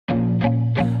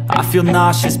I feel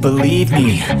nauseous, believe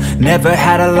me. Never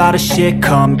had a lot of shit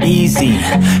come easy.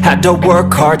 Had to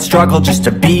work hard, struggle just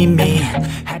to be me.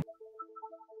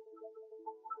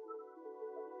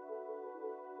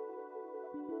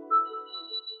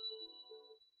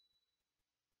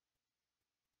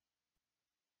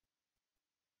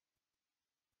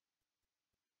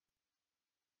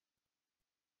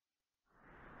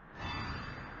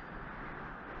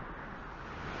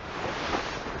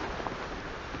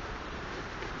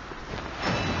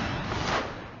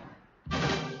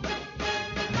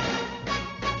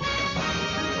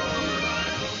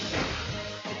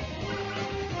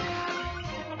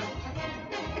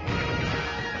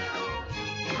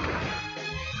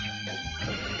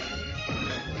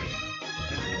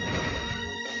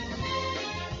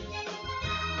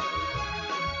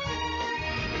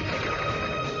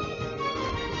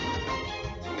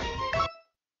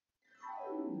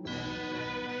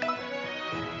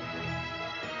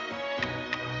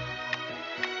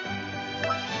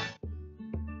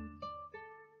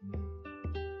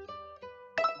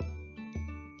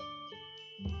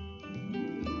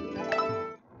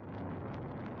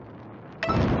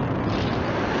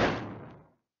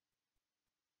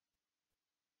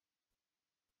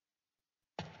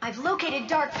 I've located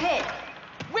Dark Pit.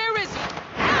 Where is he?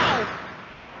 Ow!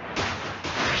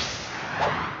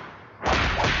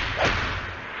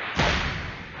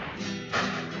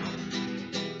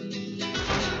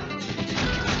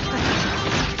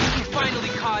 You finally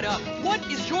caught up. What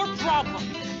is your problem?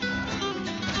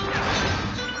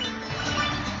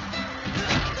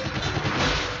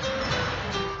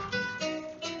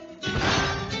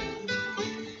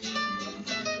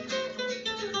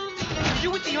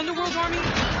 You with the Underworld Army?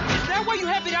 Is that why you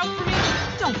have it out for me?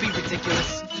 Don't be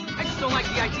ridiculous. I just don't like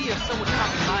the idea of someone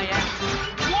copying my act.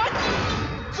 What?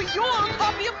 But you're a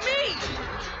copy of me!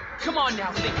 Come on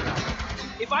now, think about it.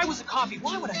 If I was a copy,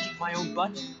 why would I kick my own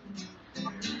butt?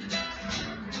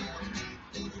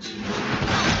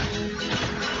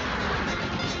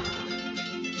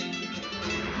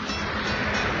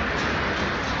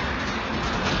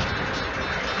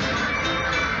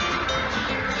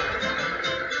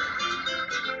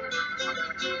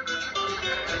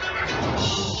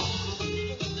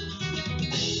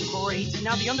 Great,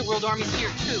 now the Underworld Army's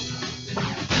here too.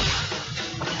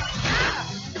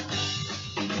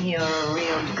 You're a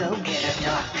real go-getter,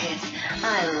 Dark Pit.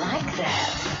 I like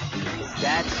that. Is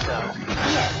that so?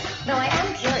 Yes, though I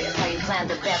am curious how you plan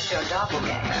to best your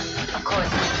doppelganger. Of course,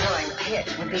 destroying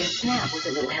Pit would be a snap with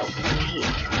a little help from me.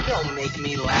 Don't make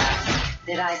me laugh.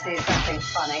 Did I say something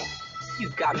funny?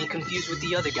 You've got me confused with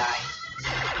the other guy.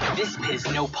 This Pit is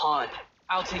no pawn.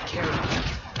 I'll take care of you,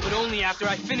 but only after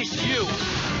I finish you.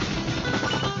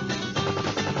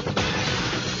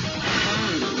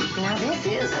 Now this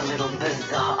is a little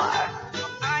bizarre.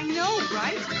 I know,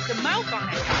 right? The mouth on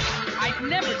it. I've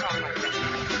never talked like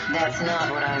that. That's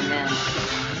not what I meant.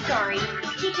 Sorry,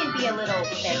 he can be a little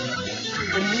thick.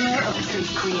 The Mirror of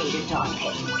Truth created Dark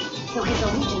Pit, so his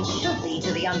allegiance should lead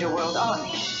to the Underworld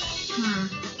Army.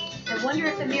 I wonder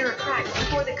if the mirror cracked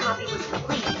before the copy was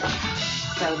complete.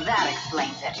 So that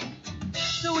explains it.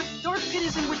 So if Dark Pit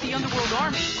isn't with the Underworld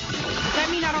Army, does that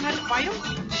mean I don't have to fight him?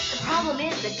 The problem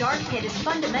is the Dark Pit is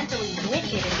fundamentally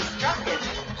wicked and destructive.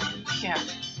 Yeah,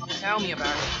 tell me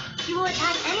about it. He will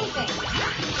attack anything.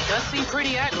 Does seem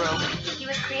pretty aggro. He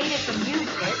was created from you,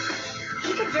 Pit.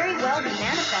 He could very well be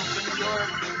manifesting your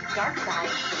dark side.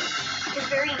 His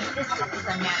very existence is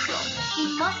unnatural. He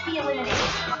must be eliminated.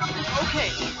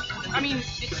 Okay, I mean,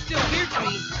 it's still weird to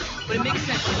me, but it makes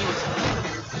sense when you explain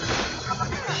it.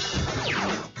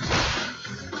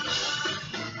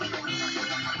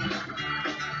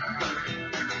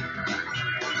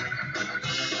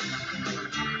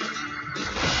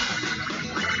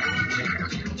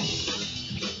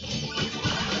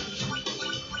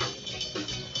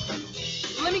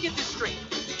 Let me get this straight.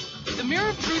 The Mirror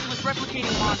of Truth was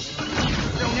replicating monsters.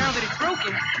 So now that it's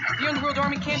broken, the Underworld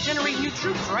Army can't generate new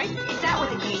troops, right? If that were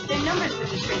the case, their numbers would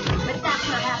be shrinking, but that's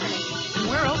not happening. And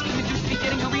where else can Medusa be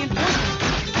getting her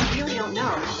reinforcements? I really don't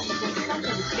know, but there's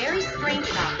something very strange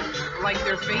about them. Like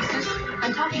their faces?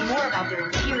 I'm talking more about their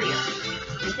interior,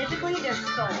 specifically their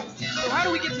souls. So how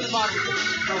do we get to the bottom of this?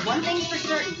 Well, one thing's for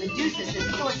certain, Medusa's the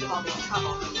source of all this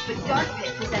trouble, but Dark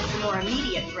Pit presents a more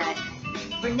immediate threat.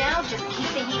 For now, just keep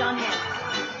the heat on hand.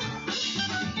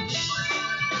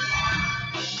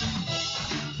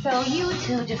 So you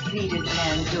two defeated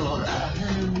Pandora.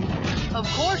 Of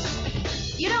course.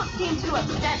 You don't seem too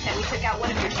upset that we took out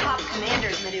one of your top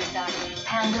commanders, Medusa.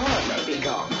 Pandora may be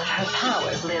gone, but her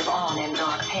powers live on in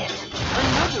Dark Pit.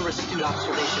 Another astute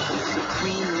observation from the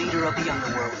supreme leader of the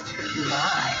underworld.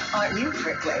 My, aren't you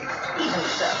prickly? Even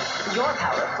so, your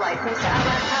power of flight seems to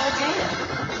outlast Palutena.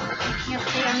 I can't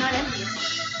say I'm not envious.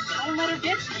 Don't let her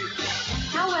get to you.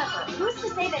 However, who's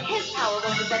to say that his power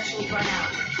won't eventually run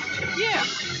out? Yeah,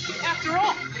 after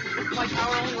all, my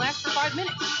power only lasts for 5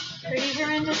 minutes. Pretty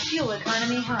horrendous fuel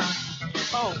economy, huh?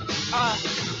 Oh,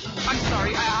 I'm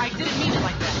sorry, I didn't mean it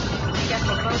like that. I guess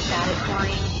we're both bad at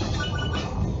flying.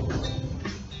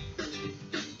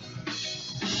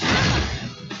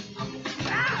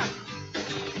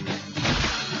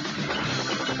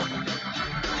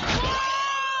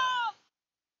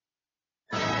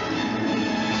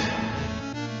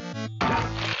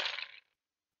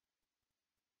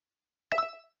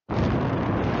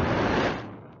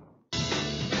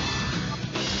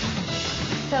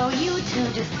 So you two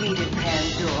defeated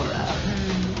Pandora.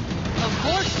 Of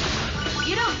course.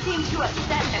 You don't seem too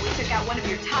upset that we took out one of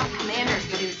your top commanders,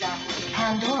 Medusa.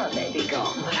 Pandora may be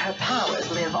gone, but her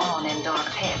powers live on in Dark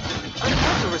Pit.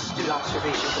 Another astute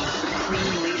observation from the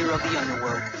supreme leader of the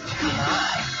underworld.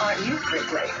 My, aren't you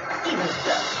prickly? Even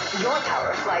so, your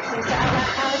power of flight seems to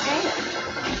outlast Palutena.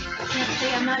 I can't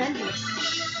say I'm not envious.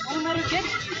 Don't let her get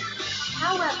to you.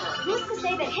 However, who's to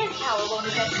say that his power won't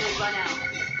eventually run out?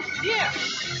 Yeah,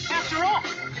 after all,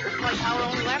 my power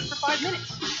only lasts for 5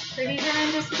 minutes. Pretty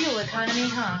horrendous fuel economy,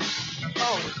 huh?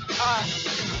 Oh,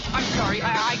 I'm sorry,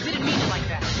 I didn't mean it like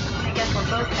that. I guess we're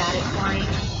both bad at flying.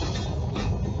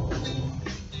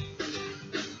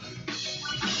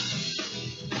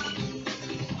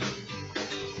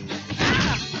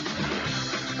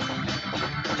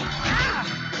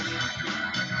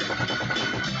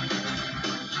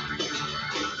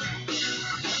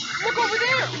 Look over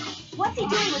there! What's he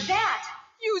doing with that?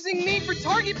 Using me for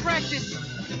target practice!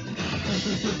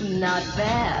 Not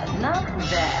bad, not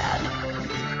bad.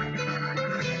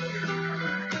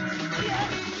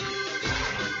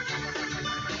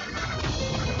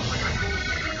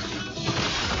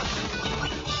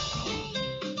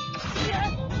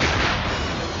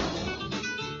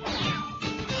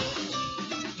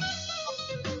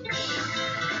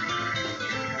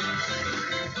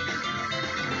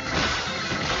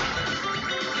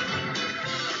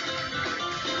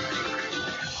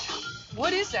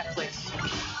 What is that place?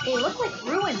 They look like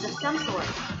ruins of some sort.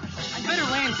 I better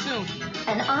land soon.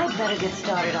 And I'd better get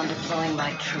started on deploying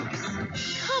my troops.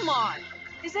 Come on!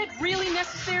 Is that really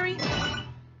necessary?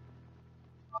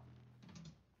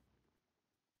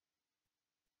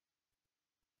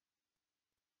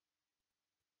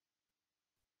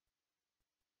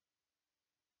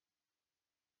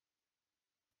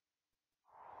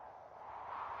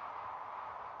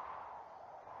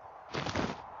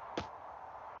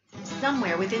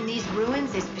 Somewhere within these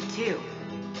ruins is Pitu.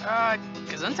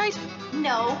 Gesundheit?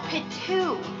 No,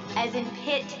 Pitu, as in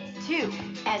Pit 2,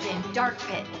 as in Dark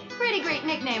Pit. Pretty great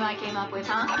nickname I came up with,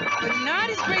 huh? But not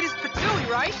as great as Patui,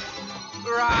 right?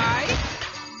 Right?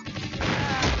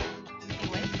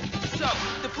 Anyway, so,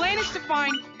 the plan is to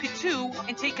find Pitu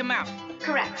and take him out.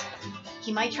 Correct.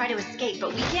 He might try to escape,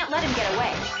 but we can't let him get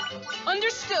away.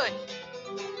 Understood!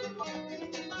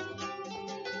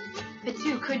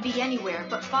 Pitu could be anywhere,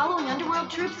 but following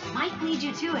underworld troops might lead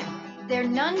you to him. They're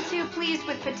none too pleased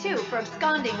with Pitu for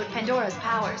absconding with Pandora's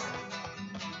powers.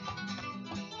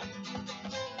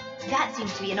 That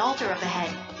seems to be an altar up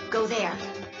ahead. Go there.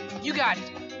 You got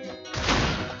it.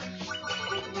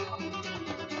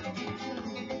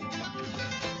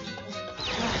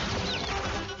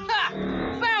 Ha!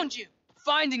 Found you!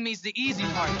 Finding me's the easy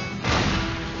part.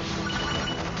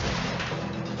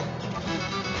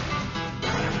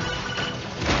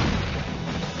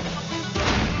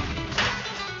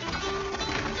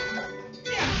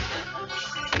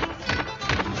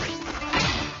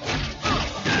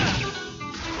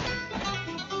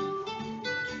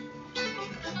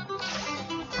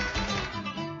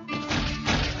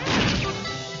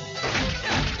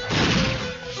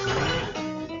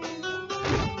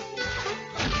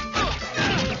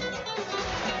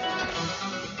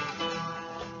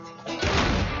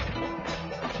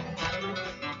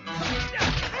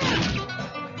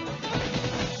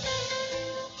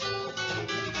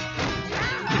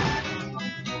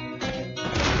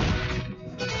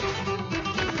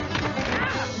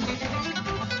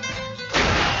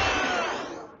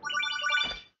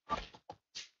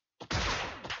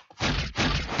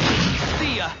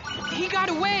 He got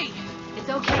away! It's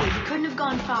okay, he couldn't have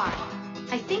gone far.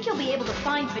 I think you'll be able to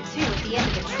find Pitu at the end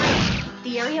of the trail.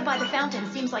 The area by the fountain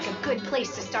seems like a good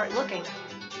place to start looking.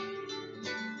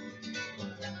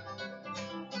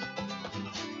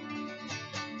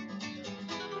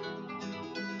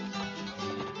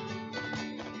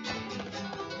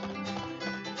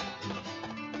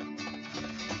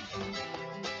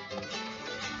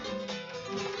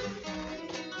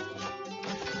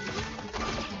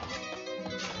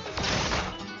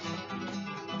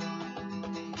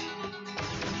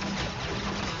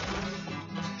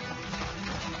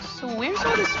 where's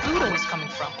all this food always coming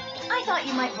from? I thought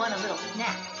you might want a little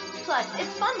snack. Plus,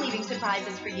 it's fun leaving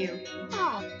surprises for you.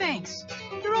 Oh, thanks.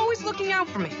 You're always looking out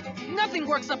for me. Nothing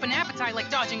works up an appetite like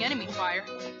dodging enemy fire.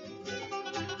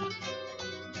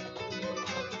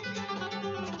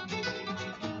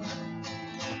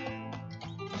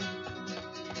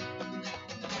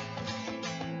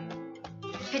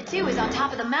 Pit 2 is on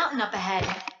top of the mountain up ahead.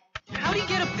 How'd he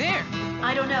get up there?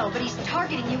 I don't know, but he's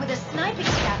targeting you with a sniping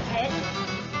staff, Pit.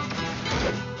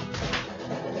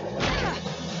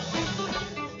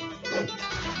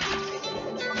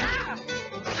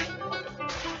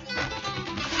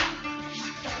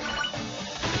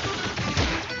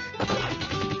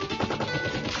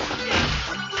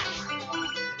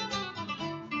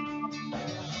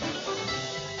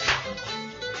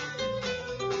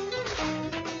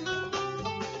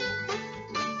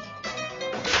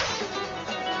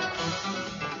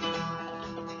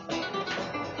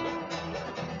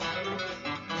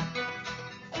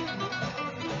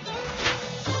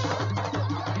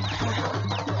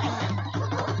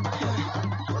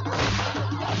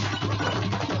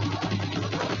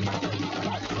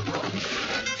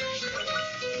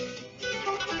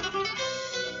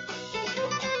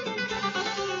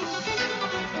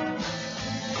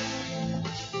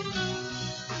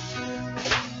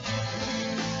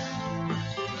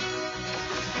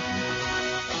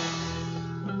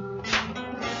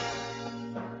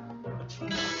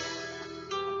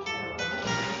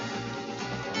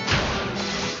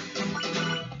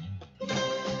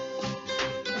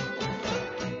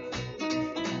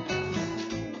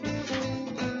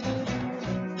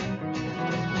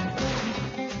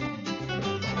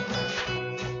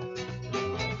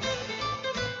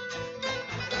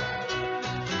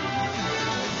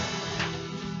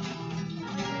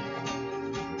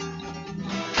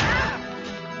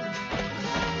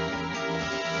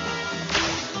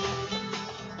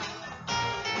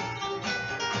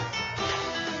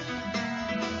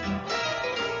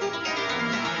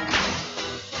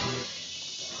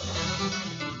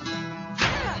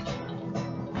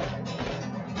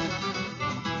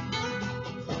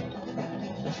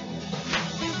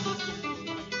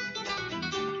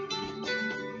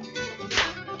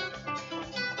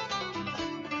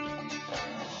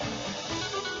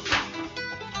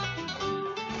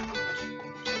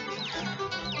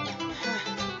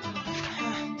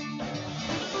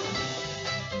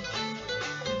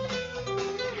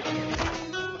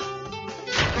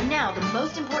 Now, the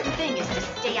most important thing is to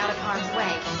stay out of harm's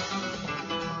way.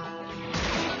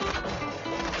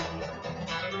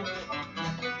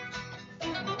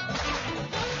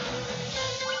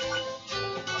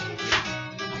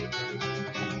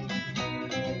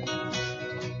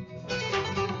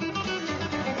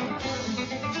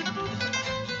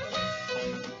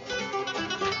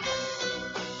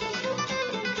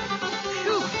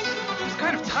 Phew! It was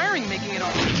kind of tiring making it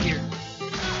all the way here.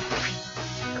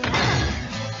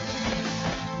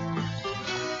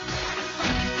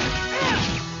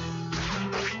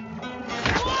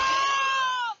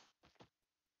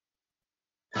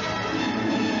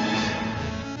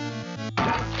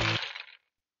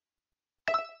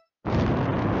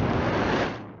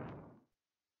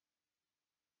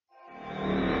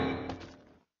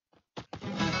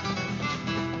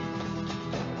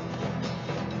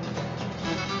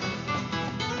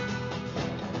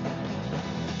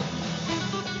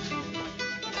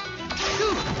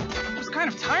 It was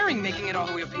kind of tiring making it all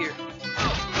the way up here.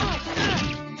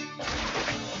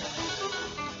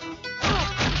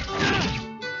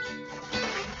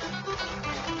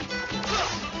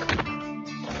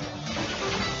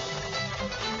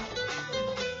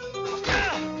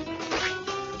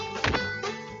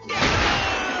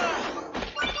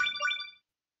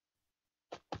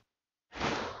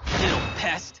 Little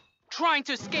pest! Trying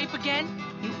to escape again?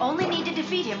 You only need to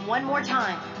defeat him one more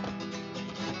time.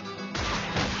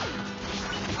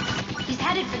 He's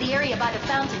headed for the area by the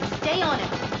fountain. Stay on him.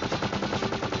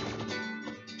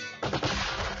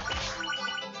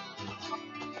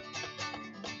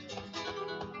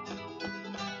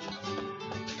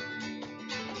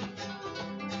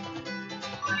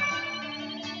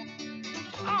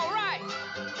 All right!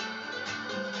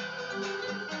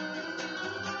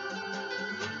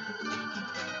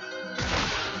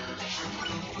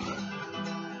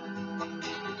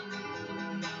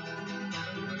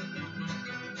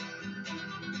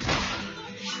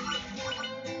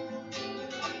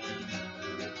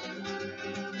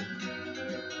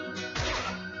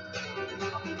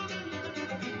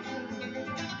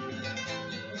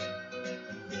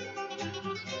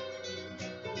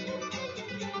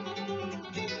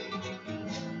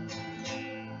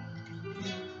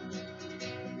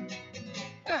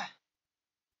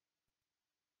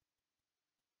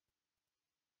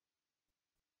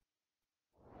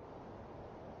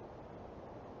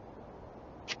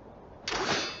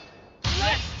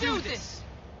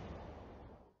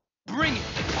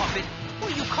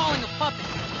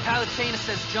 Palutena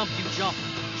says jump, you jump.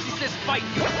 She says fight,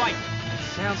 you fight.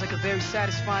 Sounds like a very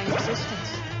satisfying existence.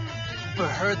 For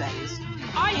her, that is.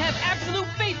 I have absolute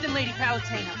faith in Lady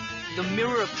Palutena. The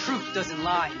mirror of truth doesn't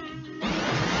lie.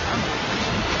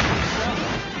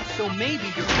 So maybe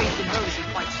your faith in her isn't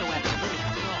quite so absolute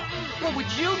after all. What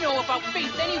would you know about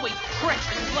faith anyways,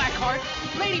 treacherous Blackheart?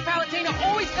 Lady Palutena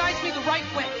always guides me the right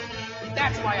way.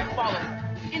 That's why I follow her.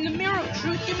 In the mirror of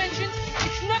truth you mentioned,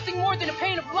 it's nothing more than a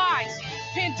pane of lies.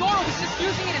 Pandora was just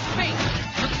using it as bait.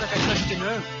 Looks like I touched a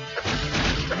nerve.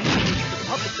 Maybe it's the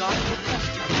puppet god for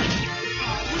question.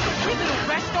 Will you give it a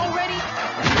rest already?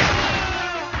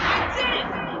 I did it!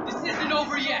 This isn't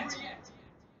over yet.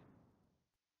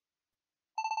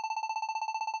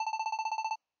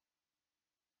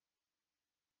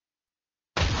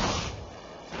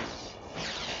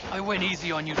 I went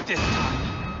easy on you this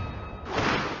time.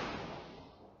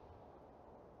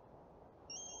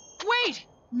 Wait!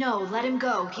 No, let him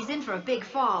go. He's in for a big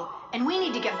fall. And we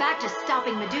need to get back to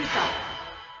stopping Medusa.